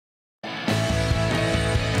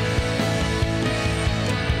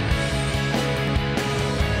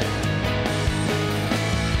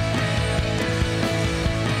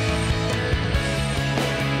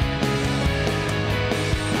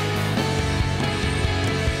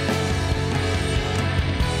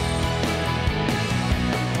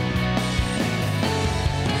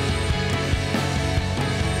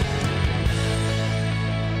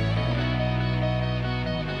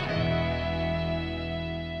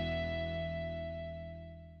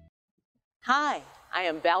Hi, I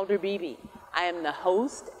am Valder Beebe. I am the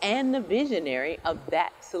host and the visionary of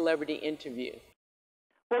That Celebrity Interview.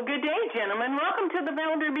 Well, good day, gentlemen. Welcome to the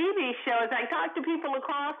Valder Beebe Show as I talk to people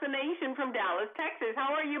across the nation from Dallas, Texas.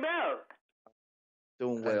 How are you both?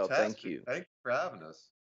 Doing well, thank Fantastic. you. Thank you for having us.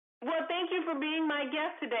 Well, thank you for being my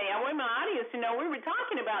guest today. I want my audience to know we were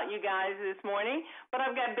talking about you guys this morning, but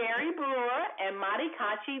I've got Barry Brewer and Mahdi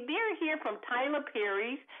Cocci. They're here from Tyler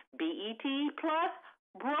Perry's BET Plus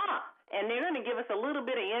Bra, and they're going to give us a little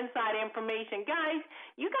bit of inside information. Guys,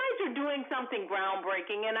 you guys are doing something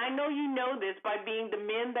groundbreaking, and I know you know this by being the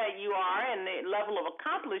men that you are and the level of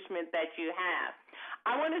accomplishment that you have.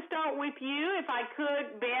 I want to start with you, if I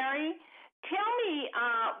could, Barry. Tell me,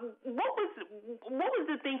 what was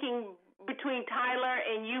the thinking between Tyler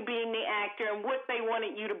and you being the actor, and what they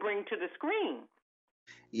wanted you to bring to the screen?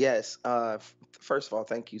 Yes, first of all,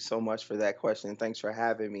 thank you so much for that question. Thanks for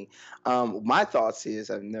having me. My thoughts is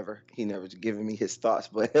he never given me his thoughts,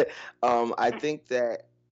 but I think that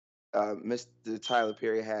Mr. Tyler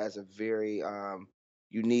Perry has a very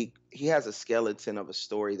unique. He has a skeleton of a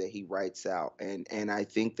story that he writes out, and I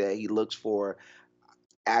think that he looks for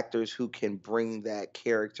actors who can bring that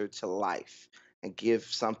character to life and give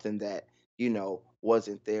something that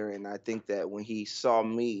wasn't there. And I think that when he saw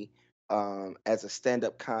me as a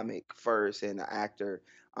stand-up comic first and an actor,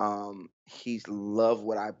 he loved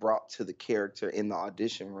what I brought to the character in the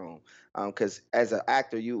audition room. Because as an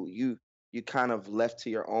actor, you kind of left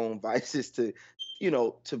to your own vices to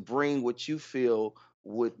to bring what you feel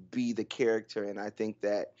would be the character. And I think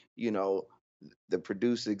that the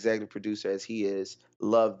executive producer as he is,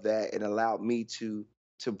 loved that and allowed me to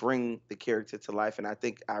bring the character to life. And I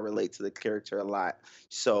think I relate to the character a lot.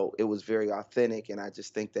 So it was very authentic, and I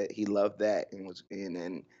just think that he loved that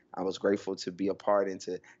and I was grateful to be a part and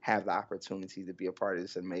to have the opportunity to be a part of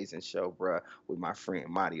this amazing show, bruh, with my friend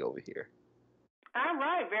Marty over here. All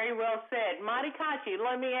right, very well said. Mahdi Cocci,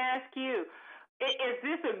 let me ask you, is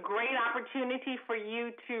this a great opportunity for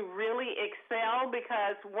you to really excel?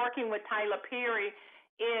 Because working with Tyler Perry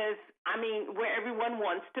is, I mean, where everyone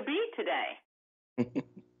wants to be today.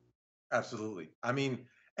 Absolutely. I mean,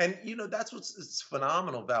 and that's what's it's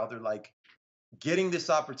phenomenal, Val. They're like getting this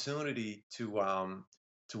opportunity to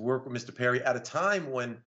work with Mr. Perry at a time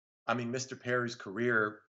when, I mean, Mr. Perry's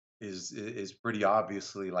career is pretty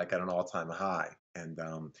obviously like at an all-time high. And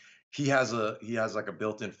he has like a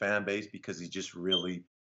built-in fan base because he just really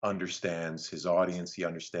understands his audience. He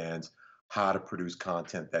understands how to produce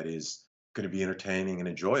content that is going to be entertaining and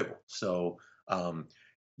enjoyable. So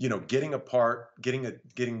getting a part,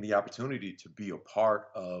 getting the opportunity to be a part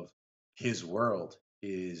of his world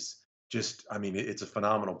is just, I mean, it's a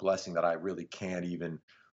phenomenal blessing that I really can't even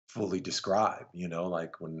fully describe.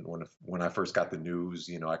 Like when I first got the news,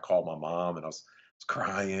 I called my mom and I was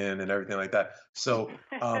crying and everything like that. So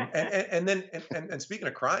and then and speaking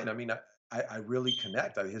of crying, I mean, I really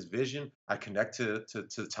connect. His vision, I connect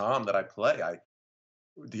to Tom that I play.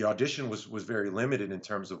 The audition was very limited in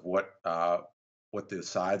terms of what the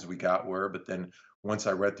sides we got were, but then once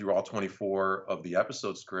I read through all 24 of the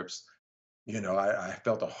episode scripts, I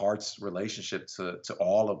felt a heart's relationship to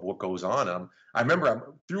all of what goes on. I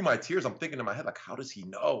remember through my tears, I'm thinking in my head, like, how does he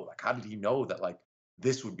know? Like, how did he know that like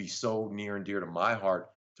this would be so near and dear to my heart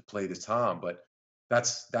to play this Tom? But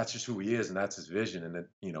that's just who he is, and that's his vision. And then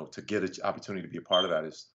to get an opportunity to be a part of that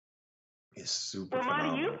is super Well,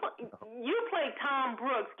 Marty, you phenomenal. you play Tom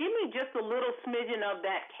Brooks. Give me just a little smidgen of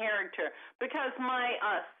that character, because my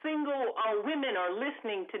single women are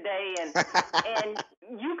listening today, and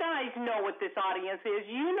you guys know what this audience is.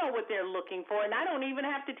 You know what they're looking for, and I don't even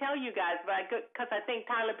have to tell you guys, but because I think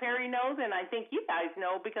Tyler Perry knows, and I think you guys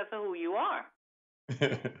know because of who you are.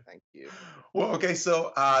 Thank you. Well, okay,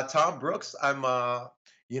 so Tom Brooks, I'm a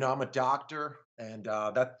doctor, and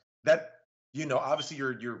that obviously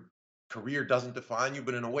your career doesn't define you,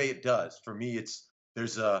 but in a way it does. For me,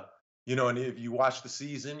 there's a and if you watch the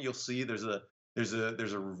season, you'll see there's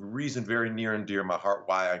a reason very near and dear to my heart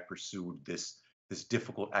why I pursued this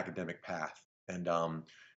difficult academic path, and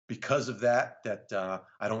because of that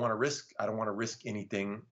I don't want to risk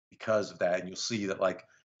anything because of that, and you'll see that like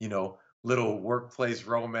you know little workplace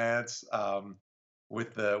romance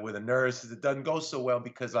with a nurse. It doesn't go so well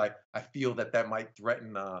because I feel that might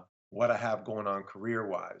threaten what I have going on career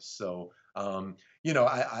wise. So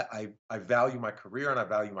I value my career and I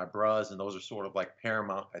value my bros, and those are sort of like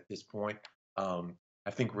paramount at this point.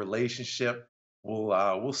 I think relationship.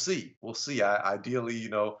 We'll see.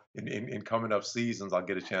 Ideally, in coming up seasons, I'll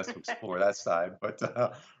get a chance to explore that side. But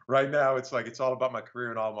right now, it's like it's all about my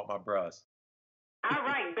career and all about my bros. All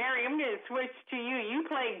right, Barry, I'm going to switch to you. You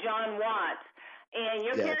played John Watts. And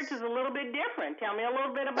your Yes. character's a little bit different. Tell me a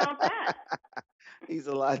little bit about that. He's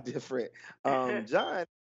a lot different. John,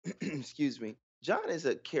 excuse me. John is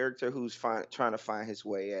a character who's trying to find his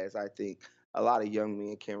way, as I think a lot of young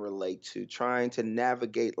men can relate to, trying to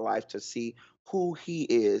navigate life to see who he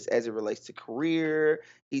is as it relates to career.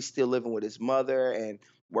 He's still living with his mother and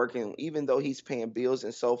working, even though he's paying bills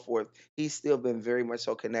and so forth. He's still been very much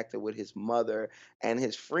so connected with his mother, and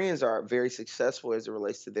his friends are very successful as it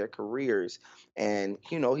relates to their careers. And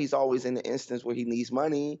he's always in the instance where he needs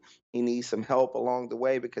money, he needs some help along the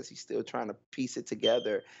way because he's still trying to piece it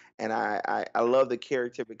together. And I love the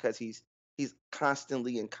character because he's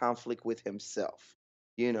constantly in conflict with himself,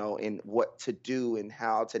 in what to do and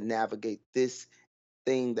how to navigate this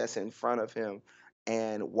thing that's in front of him,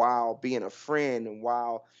 and while being a friend and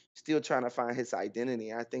while still trying to find his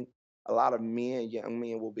identity. I think a lot of men, young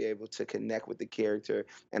men, will be able to connect with the character,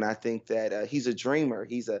 and I think that he's a dreamer.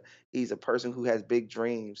 He's a person who has big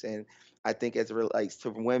dreams, and I think as it relates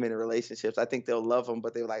to women in relationships, I think they'll love him,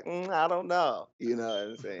 but they're like, I don't know, you know what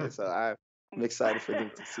I'm saying? So I'm excited for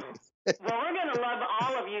them to see. Well, we're going to love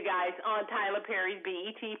all of you guys on Tyler Perry's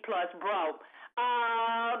BET Plus Bro.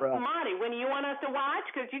 Right. Marty, when do you want us to watch?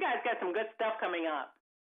 Because you guys got some good stuff coming up.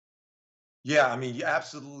 Yeah, I mean, you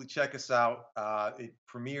absolutely check us out. It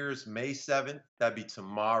premieres May 7th. That'd be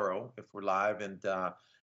tomorrow if we're live. And the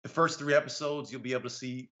first 3 episodes you'll be able to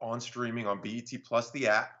see on streaming on BET Plus, the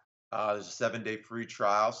app. There's a 7-day free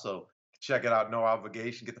trial, so check it out, no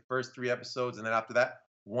obligation. Get the first 3 episodes, and then after that,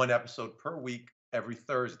 1 episode per week every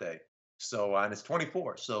Thursday. So and it's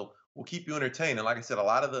 24. So we'll keep you entertained. And like I said, a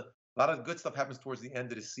lot of the good stuff happens towards the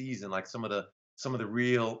end of the season. Like some of the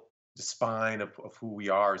real the spine of who we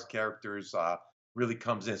are as characters really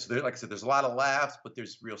comes in. So there, like I said, there's a lot of laughs, but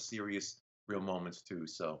there's real serious, real moments too.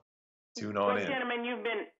 So tune on Well, in. gentlemen, you've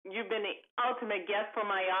been the ultimate guest for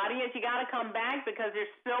my audience. You got to come back because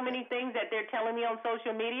there's so many things that they're telling me on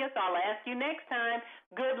social media. So I'll ask you next time.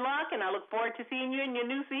 Good luck, and I look forward to seeing you in your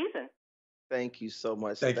new season. Thank you so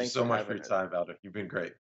much. Thank you Thanks so for much for having your us. time, Valder. You've been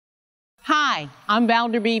great. Hi, I'm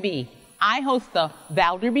Valder Beebe. I host the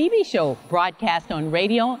Valder Beebe Show, broadcast on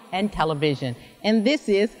radio and television. And this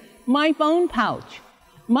is my phone pouch.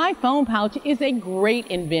 My phone pouch is a great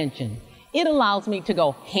invention. It allows me to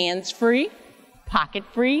go hands-free,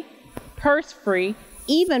 pocket-free, purse-free,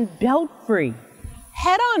 even belt-free.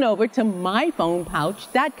 Head on over to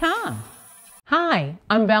myphonepouch.com. Hi,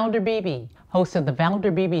 I'm Valder Beebe, host of the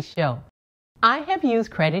Valder Beebe Show. I have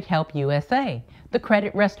used Credit Help USA, the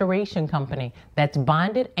credit restoration company that's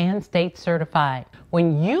bonded and state certified.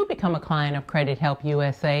 When you become a client of Credit Help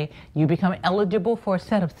USA, you become eligible for a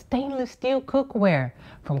set of stainless steel cookware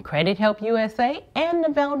from Credit Help USA and the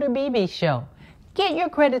Valder Beebe Show. Get your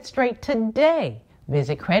credit straight today.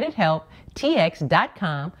 Visit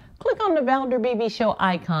credithelptx.com, click on the Valder Beebe Show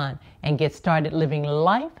icon, and get started living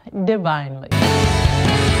life divinely.